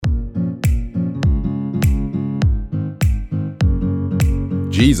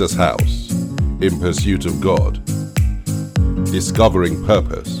Jesus House, in pursuit of God, discovering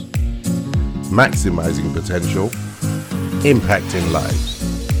purpose, maximizing potential, impacting lives.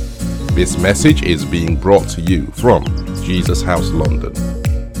 This message is being brought to you from Jesus House London.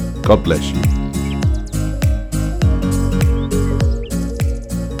 God bless you.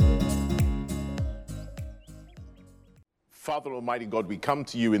 Father Almighty God, we come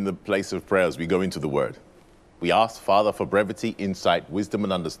to you in the place of prayer as we go into the Word. We ask, Father, for brevity, insight, wisdom,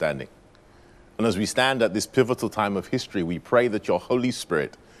 and understanding. And as we stand at this pivotal time of history, we pray that your Holy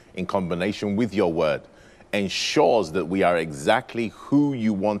Spirit, in combination with your Word, ensures that we are exactly who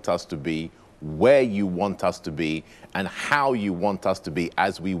you want us to be, where you want us to be, and how you want us to be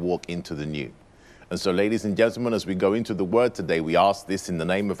as we walk into the new. And so, ladies and gentlemen, as we go into the Word today, we ask this in the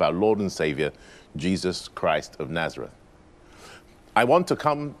name of our Lord and Savior, Jesus Christ of Nazareth. I want to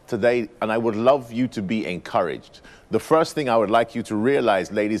come today and I would love you to be encouraged. The first thing I would like you to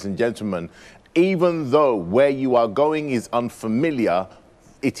realize, ladies and gentlemen, even though where you are going is unfamiliar,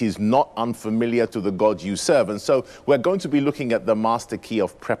 it is not unfamiliar to the God you serve. And so we're going to be looking at the master key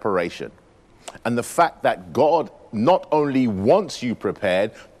of preparation and the fact that God not only wants you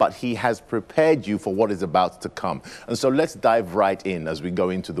prepared, but he has prepared you for what is about to come. And so let's dive right in as we go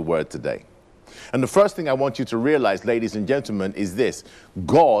into the Word today. And the first thing I want you to realize, ladies and gentlemen, is this.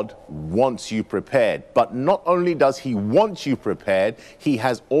 God wants you prepared. But not only does he want you prepared, he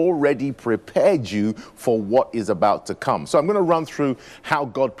has already prepared you for what is about to come. So I'm going to run through how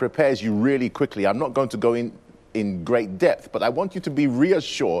God prepares you really quickly. I'm not going to go in great depth, but I want you to be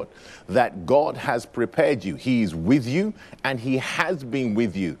reassured that God has prepared you. He is with you and he has been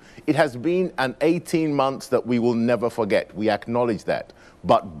with you. It has been an 18 months that we will never forget. We acknowledge that.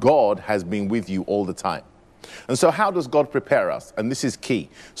 But God has been with you all the time. And so how does God prepare us? And this is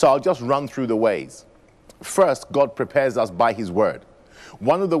key. So I'll just run through the ways. First, God prepares us by his word.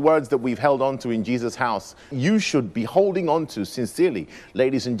 One of the words that we've held on to in Jesus' house, you should be holding on to sincerely,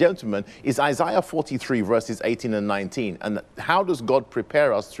 ladies and gentlemen, is Isaiah 43 verses 18 and 19. And how does God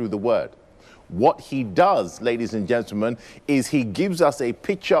prepare us through the word? What he does, ladies and gentlemen, is he gives us a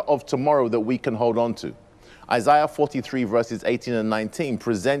picture of tomorrow that we can hold on to. Isaiah 43 verses 18 and 19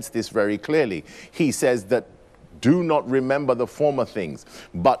 presents this very clearly. He says that do not remember the former things,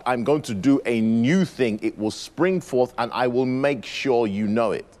 but I'm going to do a new thing. It will spring forth and I will make sure you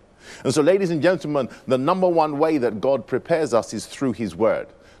know it. And so, ladies and gentlemen, the number one way that God prepares us is through his word.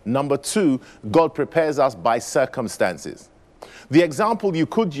 Number two, God prepares us by circumstances. The example you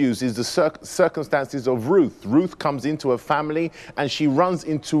could use is the circumstances of Ruth. Ruth comes into a family and she runs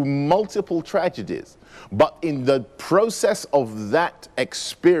into multiple tragedies. But in the process of that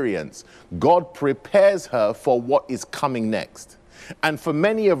experience, God prepares her for what is coming next. And for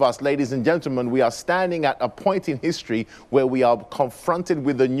many of us, ladies and gentlemen, we are standing at a point in history where we are confronted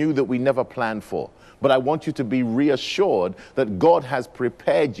with the new that we never planned for. But I want you to be reassured that God has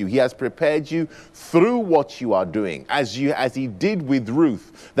prepared you. He has prepared you through what you are doing, as he did with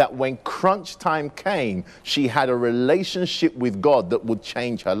Ruth, that when crunch time came, she had a relationship with God that would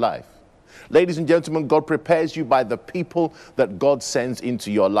change her life. Ladies and gentlemen, God prepares you by the people that God sends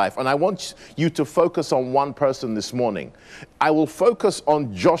into your life. And I want you to focus on one person this morning. I will focus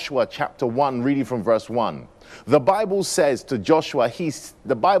on Joshua chapter 1, reading from verse 1. The Bible says to Joshua,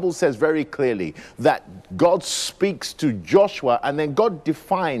 the Bible says very clearly that God speaks to Joshua and then God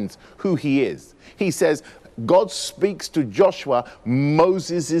defines who he is. He says, God speaks to Joshua,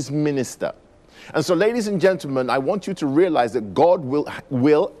 Moses' minister. And so, ladies and gentlemen, I want you to realize that God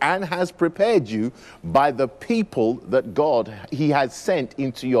will and has prepared you by the people that he has sent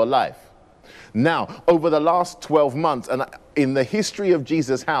into your life. Now, over the last 12 months, and in the history of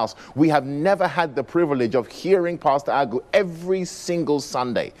Jesus House, we have never had the privilege of hearing Pastor Agu every single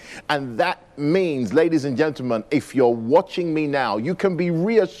Sunday. And that means, ladies and gentlemen, if you're watching me now, you can be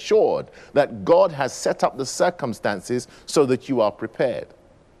reassured that God has set up the circumstances so that you are prepared.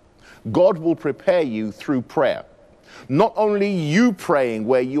 God will prepare you through prayer. Not only you praying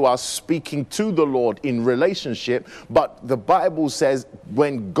where you are speaking to the Lord in relationship, but the Bible says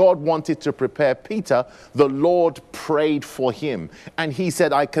when God wanted to prepare Peter, the Lord prayed for him. And he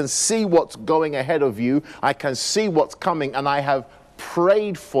said, I can see what's going ahead of you. I can see what's coming, and I have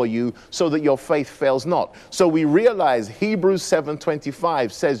prayed for you so that your faith fails not. So we realize Hebrews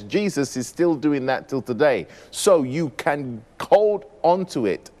 7:25 says Jesus is still doing that till today. So you can hold on to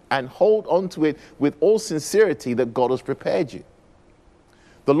it. And hold on to it with all sincerity that God has prepared you.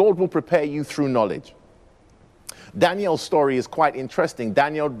 The Lord will prepare you through knowledge. Daniel's story is quite interesting.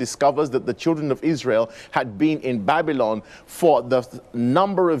 Daniel discovers that the children of Israel had been in Babylon for the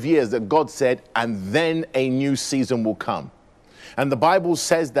number of years that God said, and then a new season will come. And the Bible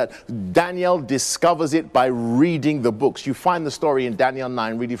says that Daniel discovers it by reading the books. You find the story in Daniel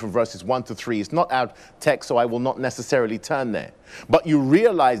 9, reading from verses 1 to 3. It's not our text, so I will not necessarily turn there. But you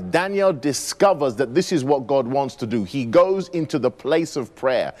realize Daniel discovers that this is what God wants to do. He goes into the place of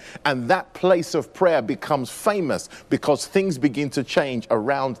prayer, and that place of prayer becomes famous because things begin to change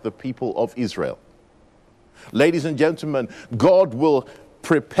around the people of Israel. Ladies and gentlemen, God will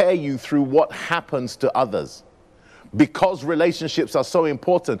prepare you through what happens to others. Because relationships are so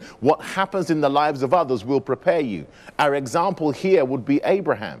important, what happens in the lives of others will prepare you. Our example here would be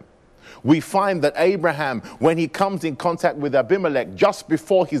Abraham. We find that Abraham, when he comes in contact with Abimelech, just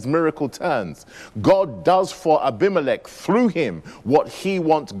before his miracle turns, God does for Abimelech through him what he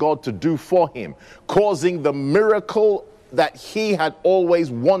wants God to do for him, causing the miracle that he had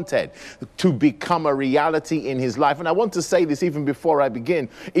always wanted to become a reality in his life. And I want to say this even before I begin,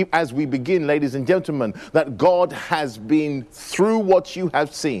 as we begin, ladies and gentlemen, that God has been, through what you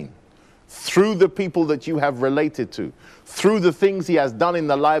have seen, through the people that you have related to, through the things he has done in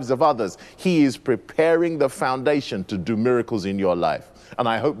the lives of others, he is preparing the foundation to do miracles in your life. And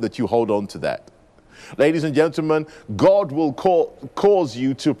I hope that you hold on to that. Ladies and gentlemen, God will cause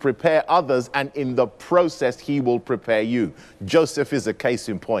you to prepare others, and in the process, he will prepare you. Joseph is a case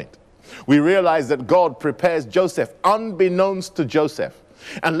in point. We realize that God prepares Joseph unbeknownst to Joseph.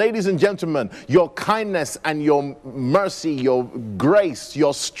 And ladies and gentlemen, your kindness and your mercy, your grace,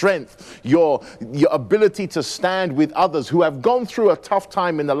 your strength, your ability to stand with others who have gone through a tough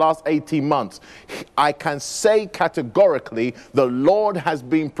time in the last 18 months, I can say categorically, the Lord has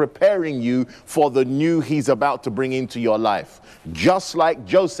been preparing you for the new he's about to bring into your life. Just like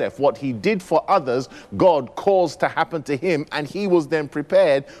Joseph, what he did for others, God caused to happen to him, and he was then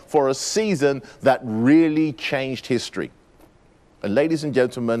prepared for a season that really changed history. And ladies and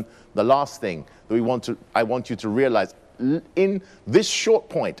gentlemen, the last thing that I want you to realize in this short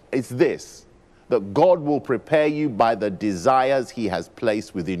point is this, that God will prepare you by the desires he has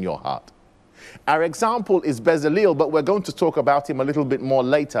placed within your heart. Our example is Bezalel, but we're going to talk about him a little bit more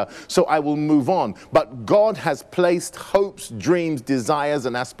later, so I will move on. But God has placed hopes, dreams, desires,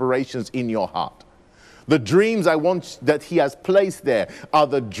 and aspirations in your heart. The dreams that he has placed there are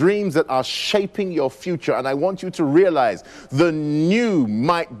the dreams that are shaping your future. And I want you to realize the new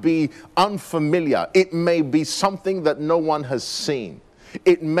might be unfamiliar. It may be something that no one has seen.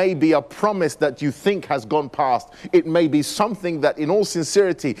 It may be a promise that you think has gone past. It may be something that, in all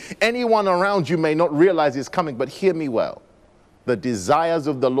sincerity, anyone around you may not realize is coming. But hear me well. The desires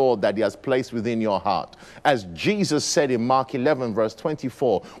of the Lord that he has placed within your heart. As Jesus said in Mark 11 verse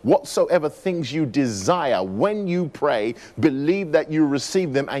 24, whatsoever things you desire when you pray, believe that you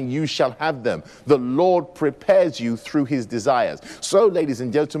receive them and you shall have them. The Lord prepares you through his desires. So, ladies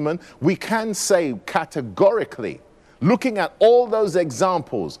and gentlemen, we can say categorically, looking at all those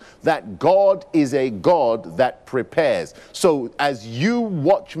examples, that God is a God that prepares. So as you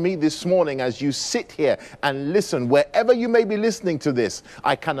watch me this morning, as you sit here and listen, wherever you may be listening to this,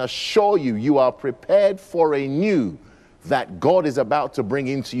 I can assure you, you are prepared for a new that God is about to bring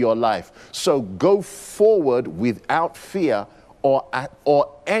into your life. So go forward without fear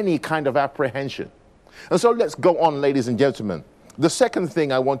or any kind of apprehension. And so let's go on, ladies and gentlemen. The second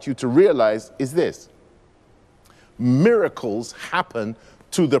thing I want you to realize is this. Miracles happen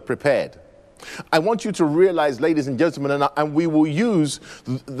to the prepared. I want you to realize, ladies and gentlemen, and we will use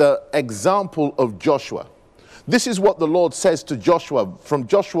the example of Joshua. This is what the Lord says to Joshua from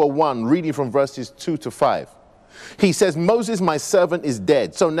Joshua 1, reading from verses 2 to 5. He says, Moses, my servant, is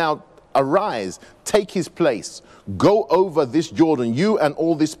dead. So now arise, take his place, go over this Jordan, you and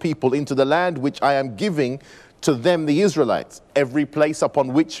all this people, into the land which I am giving to them, the Israelites. Every place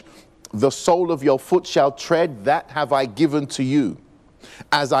upon which the sole of your foot shall tread, that have I given to you,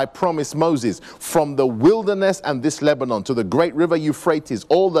 as I promised Moses, from the wilderness and this Lebanon to the great river Euphrates,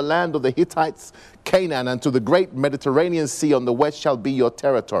 all the land of the Hittites, Canaan, and to the great Mediterranean Sea on the west shall be your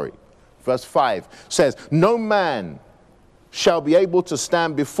territory. Verse 5 says, no man shall be able to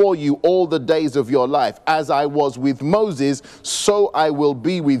stand before you all the days of your life. As I was with Moses, so I will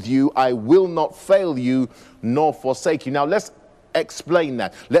be with you. I will not fail you nor forsake you. Now let's explain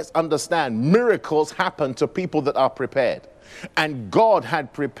that. Let's understand. Miracles happen to people that are prepared. And God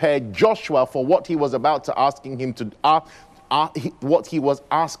had prepared Joshua for what he was about to asking him to what he was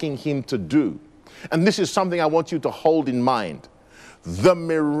asking him to do. And this is something I want you to hold in mind. The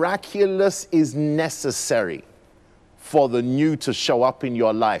miraculous is necessary for the new to show up in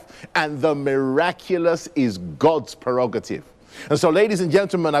your life. And the miraculous is God's prerogative. And so, ladies and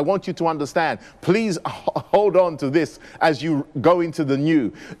gentlemen, I want you to understand, please hold on to this as you go into the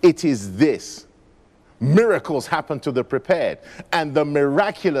new. It is this. Miracles happen to the prepared. And the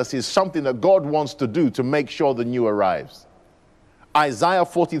miraculous is something that God wants to do to make sure the new arrives. Isaiah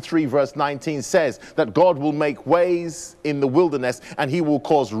 43 verse 19 says that God will make ways in the wilderness and he will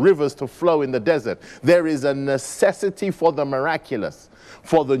cause rivers to flow in the desert. There is a necessity for the miraculous,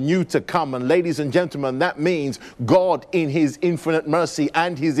 for the new to come. And ladies and gentlemen, that means God in his infinite mercy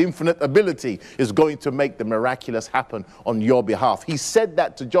and his infinite ability is going to make the miraculous happen on your behalf. He said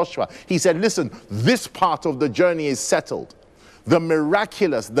that to Joshua. He said, listen, this part of the journey is settled. The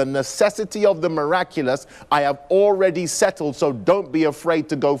miraculous, the necessity of the miraculous, I have already settled, so don't be afraid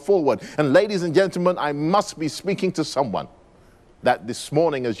to go forward. And ladies and gentlemen, I must be speaking to someone that this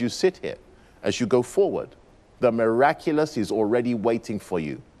morning as you sit here, as you go forward, the miraculous is already waiting for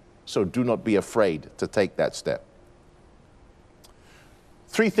you. So do not be afraid to take that step.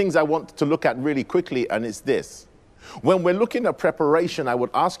 3 things I want to look at really quickly, and it's this. When we're looking at preparation, I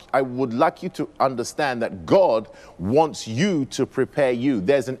would like you to understand that God wants you to prepare you.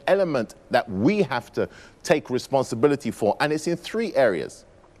 There's an element that we have to take responsibility for, and it's in 3 areas.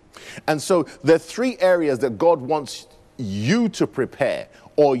 And so there are 3 areas that God wants you to prepare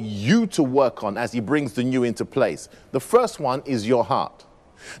or you to work on as he brings the new into place. The first one is your heart.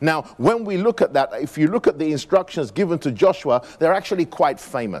 Now, when we look at that, if you look at the instructions given to Joshua, they're actually quite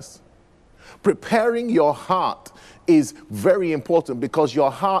famous. Preparing your heart is very important because your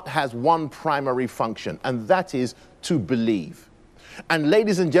heart has one primary function, and that is to believe. And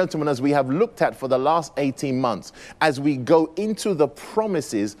ladies and gentlemen, as we have looked at for the last 18 months, as we go into the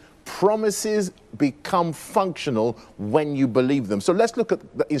promises become functional when you believe them. So let's look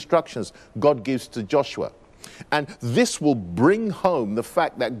at the instructions God gives to Joshua. And this will bring home the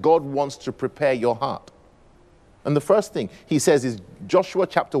fact that God wants to prepare your heart. And the first thing he says is Joshua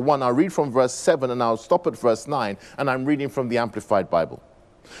chapter 1. I'll read from verse 7 and I'll stop at verse 9, and I'm reading from the Amplified Bible.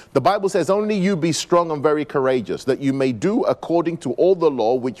 The Bible says, only you be strong and very courageous, that you may do according to all the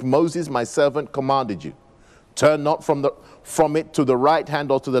law which Moses my servant commanded you. Turn not from it to the right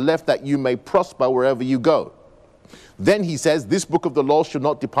hand or to the left, that you may prosper wherever you go. Then he says, this book of the law shall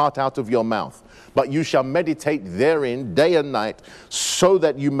not depart out of your mouth, but you shall meditate therein day and night, so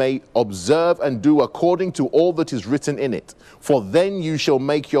that you may observe and do according to all that is written in it. For then you shall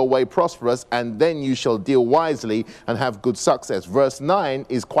make your way prosperous, and then you shall deal wisely and have good success. Verse 9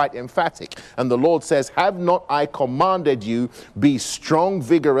 is quite emphatic. And the Lord says, have not I commanded you, be strong,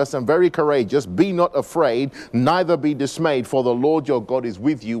 vigorous, and very courageous. Be not afraid, neither be dismayed, for the Lord your God is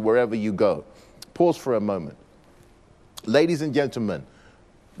with you wherever you go. Pause for a moment. Ladies and gentlemen,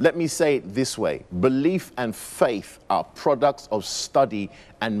 let me say it this way. Belief and faith are products of study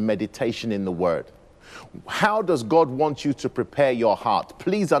and meditation in the Word. How does God want you to prepare your heart?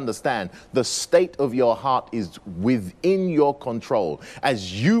 Please understand, the state of your heart is within your control.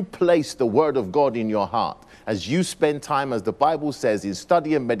 As you place the Word of God in your heart, as you spend time, as the Bible says, in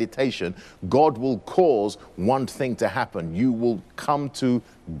study and meditation, God will cause one thing to happen. You will come to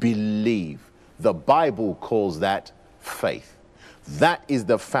believe. The Bible calls that faith. That is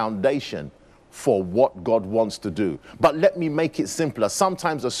the foundation for what God wants to do. But let me make it simpler.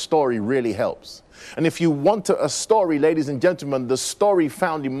 Sometimes a story really helps. And if you want a story, ladies and gentlemen, the story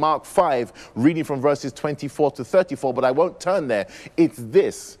found in Mark 5, reading from verses 24 to 34, but I won't turn there. It's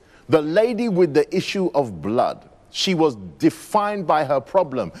this. The lady with the issue of blood. She was defined by her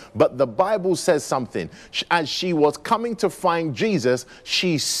problem, but the Bible says something. As she was coming to find Jesus,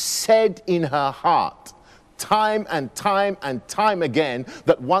 she said in her heart, time and time and time again,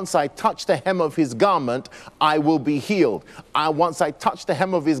 that once I touch the hem of his garment, I will be healed. Once I touch the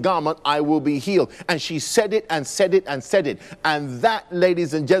hem of his garment, I will be healed. And she said it and said it and said it. And that,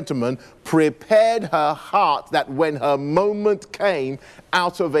 ladies and gentlemen, prepared her heart that when her moment came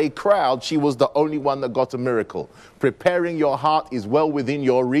out of a crowd, she was the only one that got a miracle. Preparing your heart is well within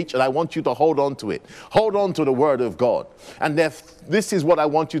your reach, and I want you to hold on to it. Hold on to the Word of God. And this is what I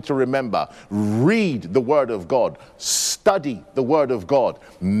want you to remember. Read the Word of God. Study the Word of God.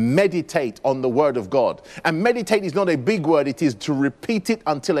 Meditate on the Word of God. And meditate is not a big word. It is to repeat it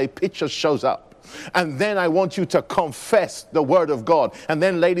until a picture shows up. And then I want you to confess the Word of God. And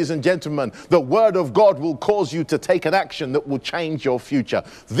then, ladies and gentlemen, the Word of God will cause you to take an action that will change your future.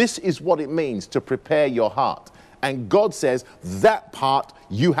 This is what it means to prepare your heart. And God says that part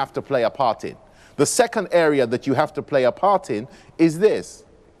you have to play a part in. The second area that you have to play a part in is this.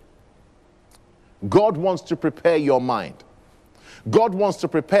 God wants to prepare your mind. God wants to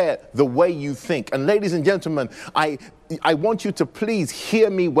prepare the way you think. And ladies and gentlemen, I want you to please hear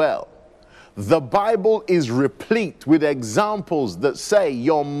me well. The Bible is replete with examples that say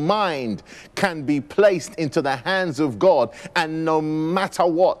your mind can be placed into the hands of God, and no matter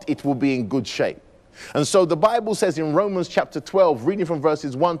what, it will be in good shape. And so the Bible says in Romans chapter 12, reading from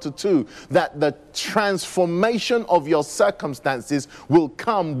verses 1 to 2, that the transformation of your circumstances will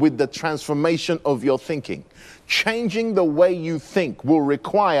come with the transformation of your thinking. Changing the way you think will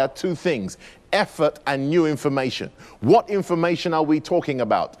require two things: effort and new information. What information are we talking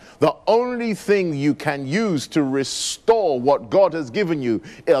about? The only thing you can use to restore what God has given you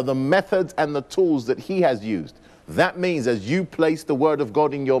are the methods and the tools that He has used. That means as you place the Word of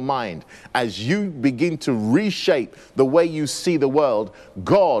God in your mind, as you begin to reshape the way you see the world,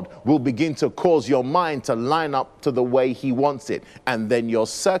 God will begin to cause your mind to line up to the way He wants it, and then your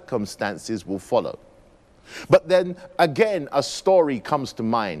circumstances will follow. But then again, a story comes to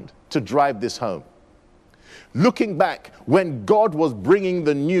mind to drive this home. Looking back, when God was bringing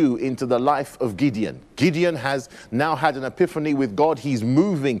the new into the life of Gideon, Gideon has now had an epiphany with God. He's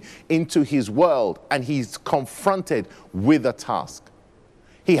moving into his world and he's confronted with a task.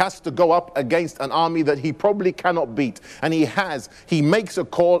 He has to go up against an army that he probably cannot beat. And he makes a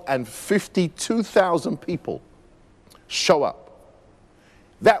call and 52,000 people show up.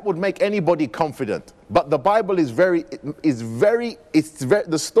 That would make anybody confident. But the Bible the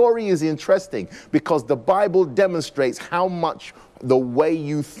story is interesting because the Bible demonstrates how much the way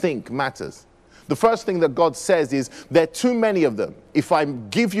you think matters. The first thing that God says is, there are too many of them. If I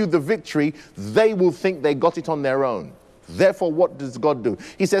give you the victory, they will think they got it on their own. Therefore, what does God do?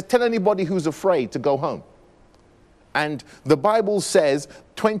 He says, tell anybody who's afraid to go home. And the Bible says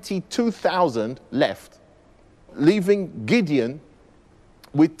 22,000 left, leaving Gideon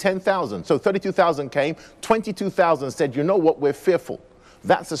with 10,000. So 32,000 came, 22,000 said, you know what, we're fearful.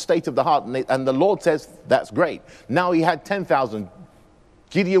 That's the state of the heart. And the Lord says, that's great. Now he had 10,000.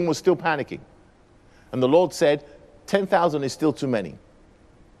 Gideon was still panicking. And the Lord said, 10,000 is still too many.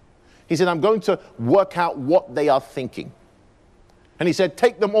 He said, I'm going to work out what they are thinking. And he said,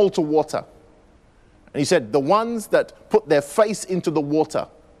 take them all to water. And he said, the ones that put their face into the water,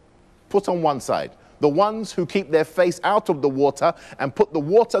 put on one side. The ones who keep their face out of the water and put the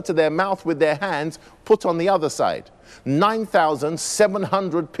water to their mouth with their hands, put on the other side.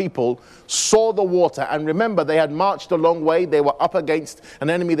 9,700 people saw the water. And remember, they had marched a long way. They were up against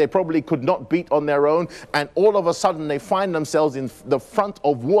an enemy they probably could not beat on their own. And all of a sudden, they find themselves in the front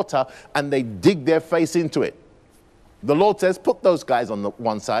of water and they dig their face into it. The Lord says, put those guys on the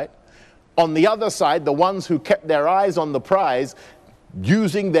one side. On the other side, the ones who kept their eyes on the prize,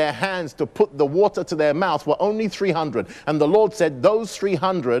 using their hands to put the water to their mouth, were only 300. And the Lord said, those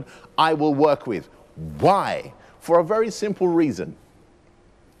 300 I will work with. Why? For a very simple reason.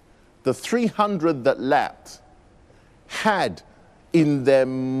 The 300 that lapped had in their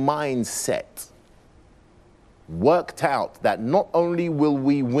mindset worked out that not only will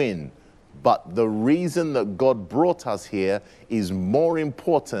we win, but the reason that God brought us here is more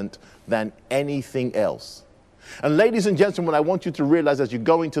important than anything else. And ladies and gentlemen, I want you to realize as you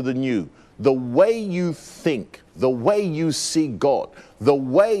go into the new, the way you think, the way you see God, the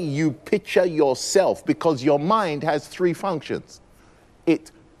way you picture yourself, because your mind has three functions.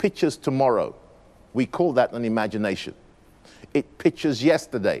 It pictures tomorrow. We call that an imagination. It pictures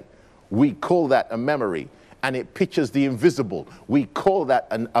yesterday. We call that a memory. And it pictures the invisible. We call that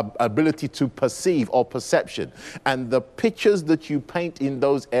an ability to perceive or perception. And the pictures that you paint in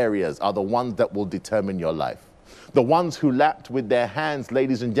those areas are the ones that will determine your life. The ones who lapped with their hands,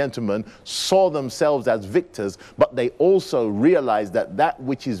 ladies and gentlemen, saw themselves as victors, but they also realized that that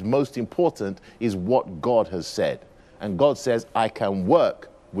which is most important is what God has said. And God says, I can work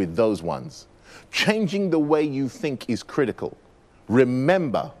with those ones. Changing the way you think is critical.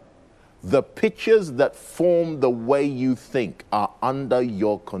 Remember, the pictures that form the way you think are under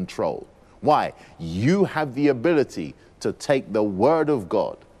your control. Why? You have the ability to take the Word of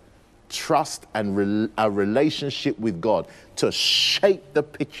God, trust and a relationship with God to shape the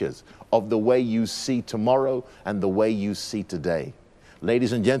pictures of the way you see tomorrow and the way you see today.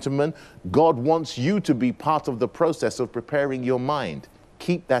 Ladies and gentlemen, God wants you to be part of the process of preparing your mind.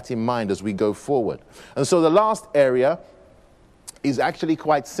 Keep that in mind as we go forward. And so the last area is actually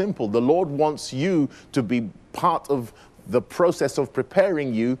quite simple. The Lord wants you to be part of the process of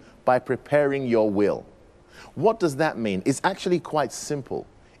preparing you by preparing your will. What does that mean? It's actually quite simple.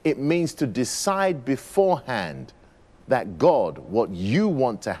 It means to decide beforehand that God, what you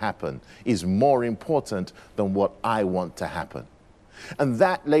want to happen, is more important than what I want to happen. And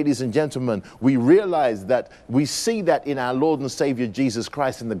that, ladies and gentlemen, we realize that we see that in our Lord and Savior Jesus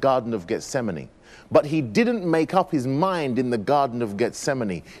Christ in the Garden of Gethsemane. But he didn't make up his mind in the Garden of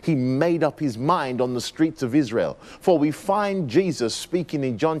Gethsemane. He made up his mind on the streets of Israel. For we find Jesus speaking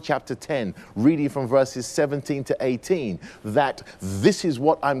in John chapter 10, reading from verses 17 to 18, that this is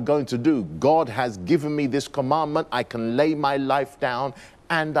what I'm going to do. God has given me this commandment. I can lay my life down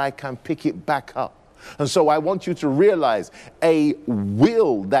and I can pick it back up. And so I want you to realize a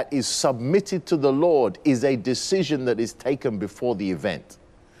will that is submitted to the Lord is a decision that is taken before the event.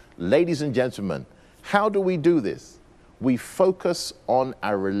 Ladies and gentlemen, how do we do this? We focus on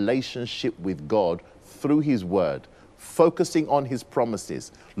our relationship with God through his word, focusing on his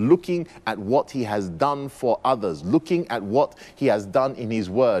promises, looking at what he has done for others, looking at what he has done in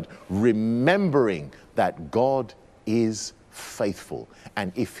his word, remembering that God is faithful.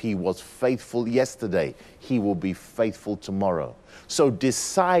 And if he was faithful yesterday, he will be faithful tomorrow. So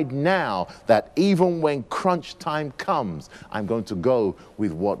decide now that even when crunch time comes, I'm going to go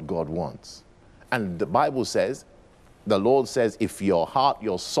with what God wants. And the Bible says, the Lord says, if your heart,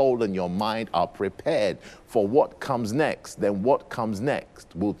 your soul, and your mind are prepared for what comes next, then what comes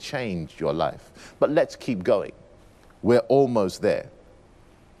next will change your life. But let's keep going. We're almost there.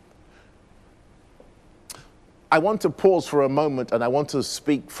 I want to pause for a moment and I want to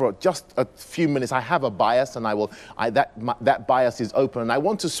speak for just a few minutes. I have a bias and that bias is open, and I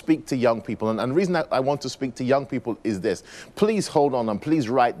want to speak to young people. And the reason I want to speak to young people is this. Please hold on and please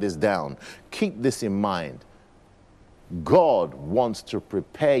write this down. Keep this in mind. God wants to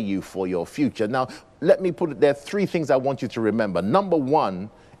prepare you for your future. Now, let me put it there. 3 things I want you to remember. Number 1,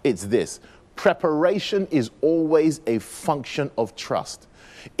 it's this. Preparation is always a function of trust.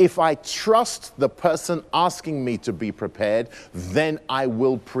 If I trust the person asking me to be prepared, then I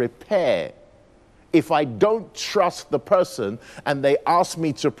will prepare. If I don't trust the person and they ask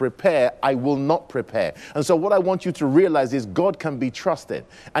me to prepare, I will not prepare. And so what I want you to realize is God can be trusted.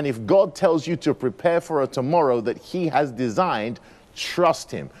 And if God tells you to prepare for a tomorrow that he has designed,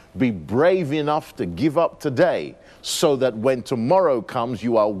 trust him. Be brave enough to give up today so that when tomorrow comes,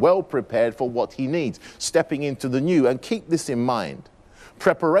 you are well prepared for what he needs, stepping into the new. And keep this in mind.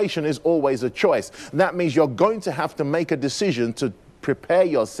 Preparation is always a choice. That means you're going to have to make a decision to prepare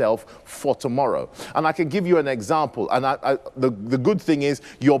yourself for tomorrow. And I can give you an example. And the good thing is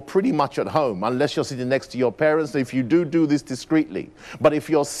you're pretty much at home, unless you're sitting next to your parents. If you do this discreetly. But if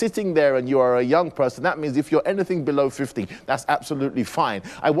you're sitting there and you are a young person, that means if you're anything below 50, that's absolutely fine.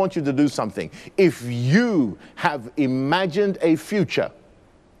 I want you to do something. If you have imagined a future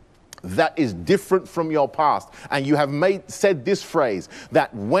that is different from your past, and you have said this phrase,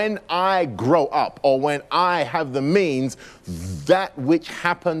 that when I grow up or when I have the means, that which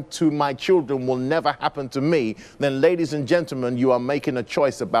happened to my children will never happen to me, then ladies and gentlemen, you are making a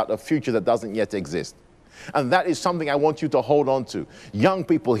choice about a future that doesn't yet exist. And that is something I want you to hold on to. Young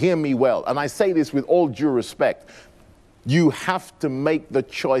people, hear me well, and I say this with all due respect. You have to make the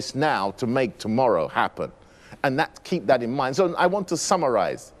choice now to make tomorrow happen. And keep that in mind. So I want to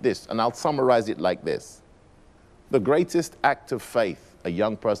summarize this, and I'll summarize it like this. The greatest act of faith a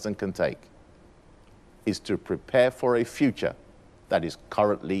young person can take is to prepare for a future that is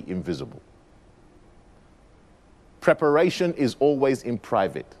currently invisible. Preparation is always in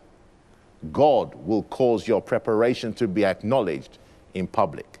private. God will cause your preparation to be acknowledged in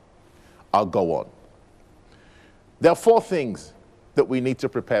public. I'll go on. There are 4 things that we need to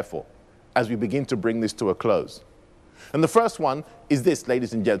prepare for as we begin to bring this to a close. And the first one is this,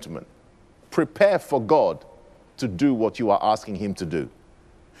 ladies and gentlemen. Prepare for God to do what you are asking him to do.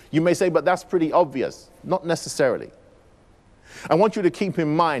 You may say, but that's pretty obvious. Not necessarily. I want you to keep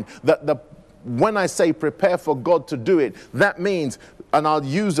in mind that when I say prepare for God to do it, that means, and I'll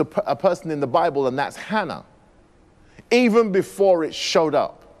use a person in the Bible, and that's Hannah. Even before it showed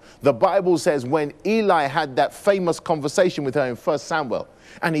up, the Bible says when Eli had that famous conversation with her in 1 Samuel,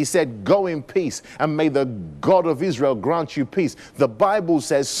 and he said, go in peace, and may the God of Israel grant you peace. The Bible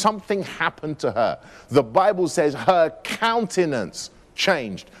says something happened to her. The Bible says her countenance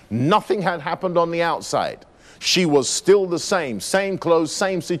changed. Nothing had happened on the outside. She was still the same clothes,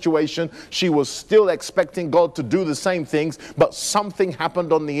 same situation. She was still expecting God to do the same things, but something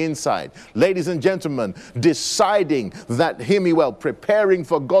happened on the inside. Ladies and gentlemen, deciding that, hear me well, preparing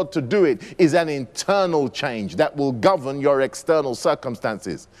for God to do it is an internal change that will govern your external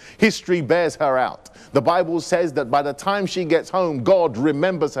circumstances. History bears her out. The Bible says that by the time she gets home, God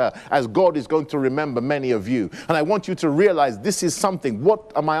remembers her as God is going to remember many of you. And I want you to realize this is something.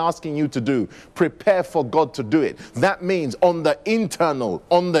 What am I asking you to do? Prepare for God to do it. That means on the internal,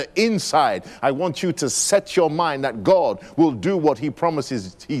 on the inside, I want you to set your mind that God will do what he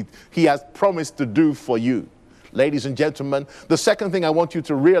promises, he has promised to do for you. Ladies and gentlemen, the second thing I want you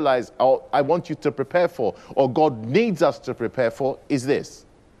to realize, or I want you to prepare for, or God needs us to prepare for, is this.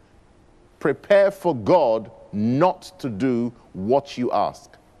 Prepare for God not to do what you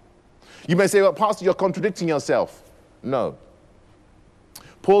ask. You may say, well, Pastor, you're contradicting yourself. No.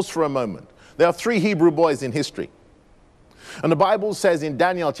 Pause for a moment. There are 3 Hebrew boys in history. And the Bible says in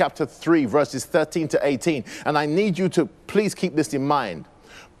Daniel chapter 3, verses 13 to 18, and I need you to please keep this in mind.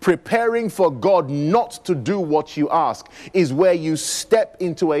 Preparing for God not to do what you ask is where you step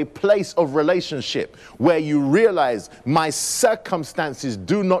into a place of relationship where you realize my circumstances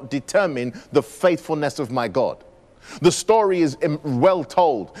do not determine the faithfulness of my God. The story is well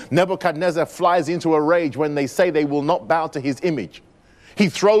told. Nebuchadnezzar flies into a rage when they say they will not bow to his image. He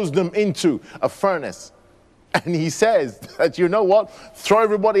throws them into a furnace. And he says that, you know what? Throw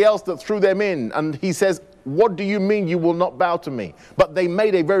everybody else that threw them in. And he says, what do you mean you will not bow to me? But they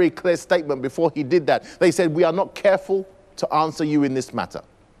made a very clear statement before he did that. They said, we are not careful to answer you in this matter.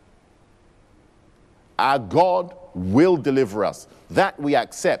 Our God will deliver us. That we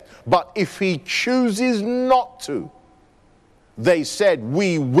accept. But if he chooses not to, they said,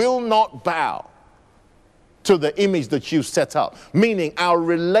 we will not bow to the image that you set up. Meaning our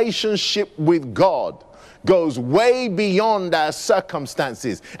relationship with God goes way beyond our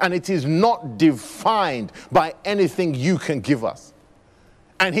circumstances, and it is not defined by anything you can give us.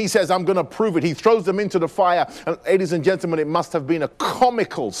 And he says, I'm going to prove it. He throws them into the fire. And ladies and gentlemen, it must have been a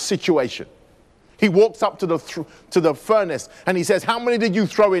comical situation. He walks up to the furnace and he says, how many did you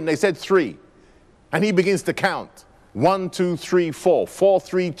throw in? They said 3. And he begins to count. 1, 2, 3, 4. 4,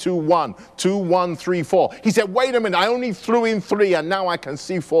 3, 2, 1. 2, 1, 3, 4. He said, wait a minute, I only threw in 3 and now I can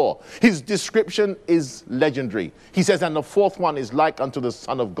see 4. His description is legendary. He says, and the 4th one is like unto the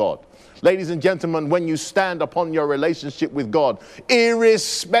Son of God. Ladies and gentlemen, when you stand upon your relationship with God,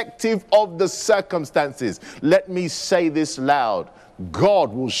 irrespective of the circumstances, let me say this loud.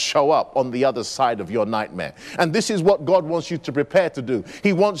 God will show up on the other side of your nightmare. And this is what God wants you to prepare to do.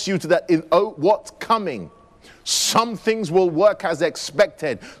 He wants you to that in what's coming. Some things will work as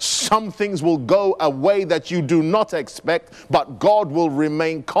expected. Some things will go a way that you do not expect, but God will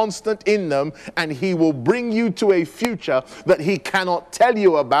remain constant in them, and he will bring you to a future that he cannot tell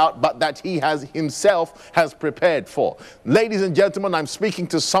you about, but that he has himself has prepared for. Ladies and gentlemen, I'm speaking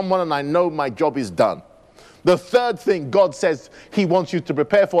to someone and I know my job is done. The third thing God says he wants you to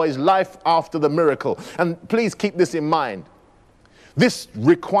prepare for is life after the miracle. And please keep this in mind. This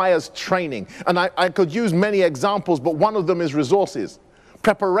requires training. And I could use many examples, but one of them is resources.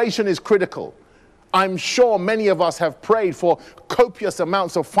 Preparation is critical. I'm sure many of us have prayed for copious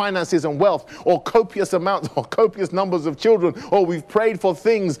amounts of finances and wealth, or copious amounts or copious numbers of children, or we've prayed for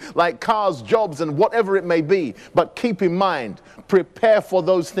things like cars, jobs, and whatever it may be. But keep in mind, prepare for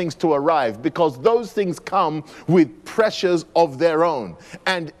those things to arrive, because those things come with pressures of their own.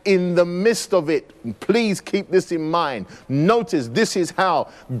 And in the midst of it, please keep this in mind. Notice this is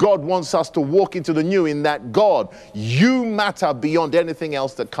how God wants us to walk into the new, in that God, you matter beyond anything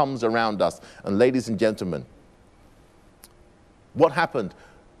else that comes around us. And ladies and gentlemen, what happened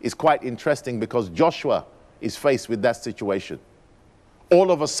is quite interesting, because Joshua is faced with that situation.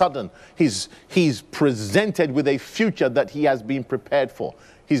 All of a sudden, he's presented with a future that he has been prepared for.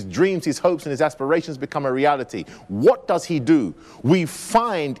 His dreams, his hopes, and his aspirations become a reality. What does he do? We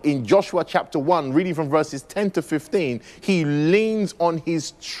find in Joshua chapter 1, reading from verses 10 to 15, he leans on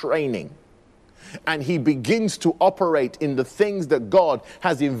his training. And he begins to operate in the things that God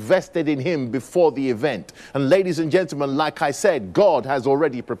has invested in him before the event. And ladies and gentlemen, like I said, God has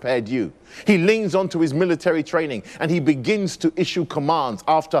already prepared you. He leans onto his military training and he begins to issue commands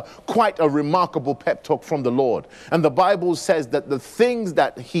after quite a remarkable pep talk from the Lord. And the Bible says that the things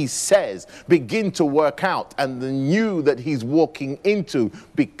that he says begin to work out, and the new that he's walking into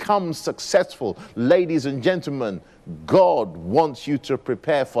becomes successful. Ladies and gentlemen, God wants you to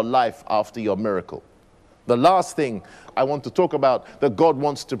prepare for life after your miracle. The last thing I want to talk about that God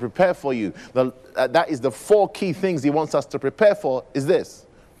wants to prepare for you, that is the 4 key things he wants us to prepare for, is this.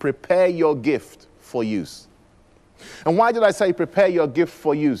 Prepare your gift for use. And why did I say prepare your gift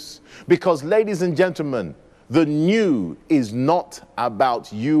for use? Because, ladies and gentlemen, the new is not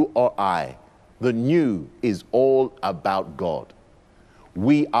about you or I. The new is all about God.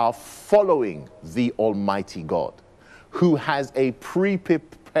 We are following the Almighty God, who has a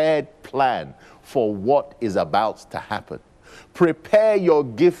pre-prepared plan for what is about to happen. Prepare your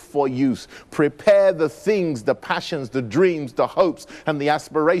gift for use. Prepare the things, the passions, the dreams, the hopes, and the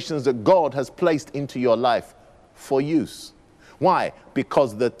aspirations that God has placed into your life for use. Why?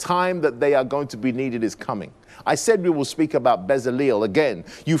 Because the time that they are going to be needed is coming. I said we will speak about Bezaleel again.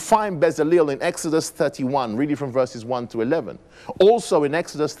 You find Bezaleel in Exodus 31, reading from verses 1 to 11. Also in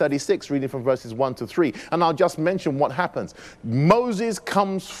Exodus 36, reading from verses 1 to 3. And I'll just mention what happens. Moses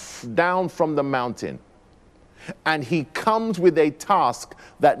comes down from the mountain, and he comes with a task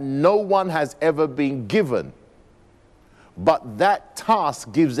that no one has ever been given. But that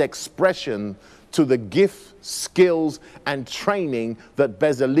task gives expression to the gift, skills, and training that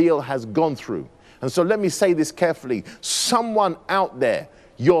Bezaleel has gone through. And so let me say this carefully. Someone out there,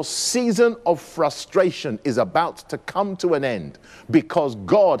 your season of frustration is about to come to an end because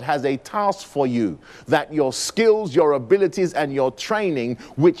God has a task for you that your skills, your abilities, and your training,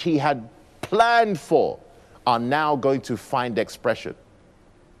 which He had planned for, are now going to find expression.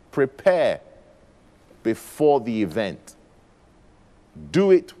 Prepare before the event.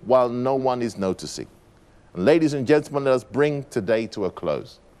 Do it while no one is noticing. And ladies and gentlemen, let us bring today to a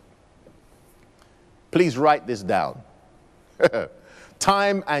close. Please write this down.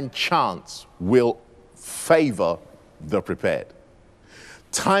 Time and chance will favor the prepared.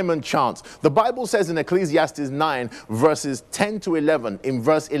 Time and chance. The Bible says in Ecclesiastes 9, verses 10 to 11, in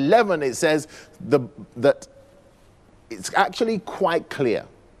verse 11 it says that it's actually quite clear.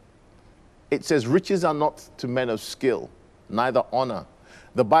 It says, riches are not to men of skill, neither honor.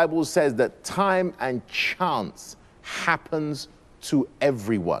 The Bible says that time and chance happens to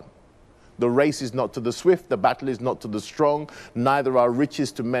everyone. The race is not to the swift, the battle is not to the strong, neither are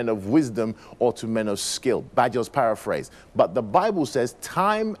riches to men of wisdom or to men of skill. Badger's paraphrase. But the Bible says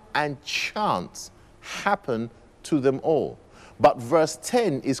time and chance happen to them all. But verse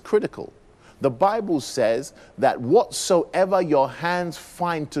 10 is critical. The Bible says that whatsoever your hands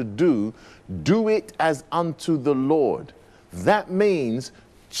find to do, do it as unto the Lord. That means,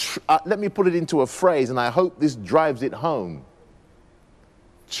 let me put it into a phrase, and I hope this drives it home.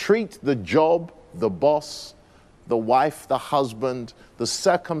 Treat the job, the boss, the wife, the husband, the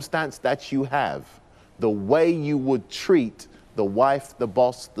circumstance that you have, the way you would treat the wife, the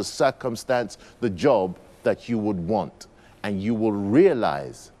boss, the circumstance, the job that you would want. And you will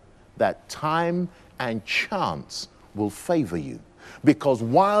realize that time and chance will favor you. Because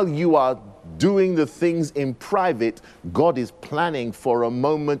while you are doing the things in private, God is planning for a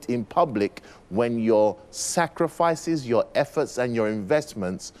moment in public when your sacrifices, your efforts, and your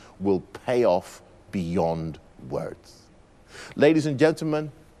investments will pay off beyond words. Ladies and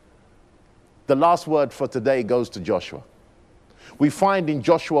gentlemen, the last word for today goes to Joshua. We find in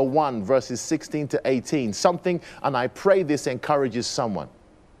Joshua 1, verses 16 to 18, something, and I pray this encourages someone.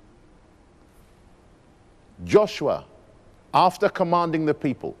 Joshua, after commanding the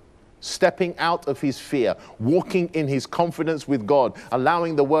people, stepping out of his fear, walking in his confidence with God,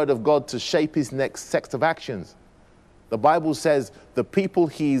 allowing the word of God to shape his next set of actions, the Bible says the people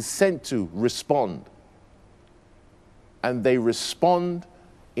he is sent to respond. And they respond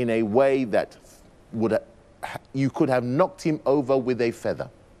in a way that you could have knocked him over with a feather.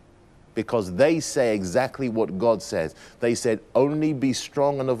 Because they say exactly what God says. They said, only be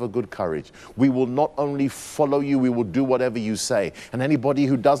strong and of a good courage. We will not only follow you, we will do whatever you say. And anybody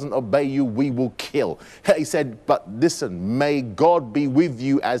who doesn't obey you, we will kill. He said, but listen, may God be with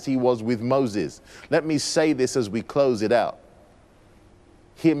you as he was with Moses. Let me say this as we close it out.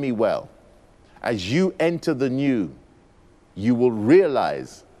 Hear me well. As you enter the new, you will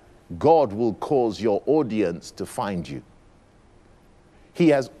realize God will cause your audience to find you. He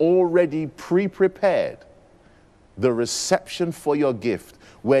has already pre-prepared the reception for your gift,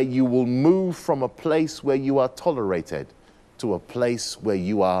 where you will move from a place where you are tolerated to a place where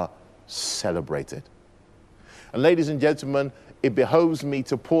you are celebrated. And ladies and gentlemen, it behoves me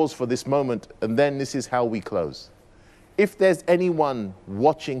to pause for this moment, and then this is how we close. If there's anyone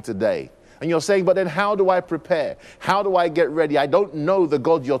watching today, and you're saying, but then how do I prepare? How do I get ready? I don't know the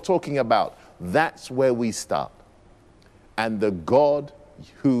God you're talking about. That's where we start. And the God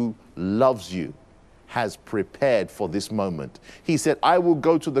who loves you has prepared for this moment. He said, I will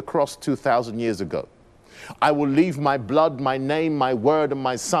go to the cross 2,000 years ago. I will leave my blood, my name, my word, and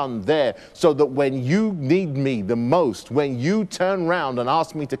my son there so that when you need me the most, when you turn around and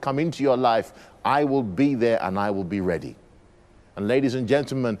ask me to come into your life, I will be there and I will be ready. And ladies and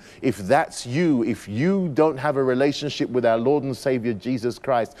gentlemen, if that's you, if you don't have a relationship with our Lord and Savior Jesus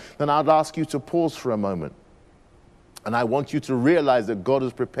Christ, then I'd ask you to pause for a moment. And I want you to realize that God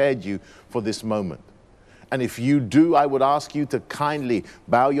has prepared you for this moment. And if you do, I would ask you to kindly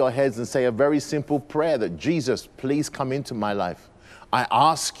bow your heads and say a very simple prayer that, Jesus, please come into my life. I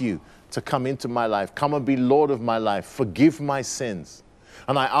ask you to come into my life. Come and be Lord of my life. Forgive my sins.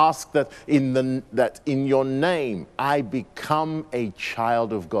 And I ask that in your name, I become a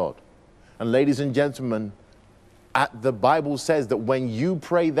child of God. And ladies and gentlemen, the Bible says that when you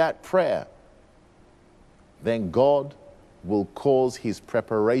pray that prayer, then God will cause his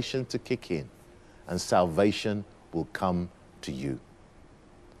preparation to kick in and salvation will come to you.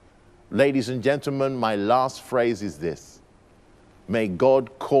 Ladies and gentlemen, my last phrase is this. May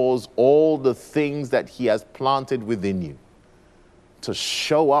God cause all the things that he has planted within you to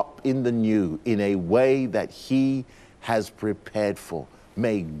show up in the new in a way that he has prepared for.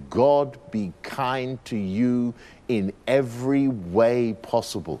 May God be kind to you in every way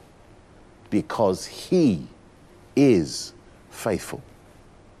possible because he is faithful.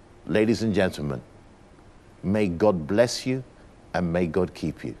 Ladies and gentlemen, may God bless you and may God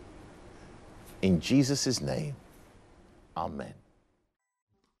keep you. In Jesus' name, amen.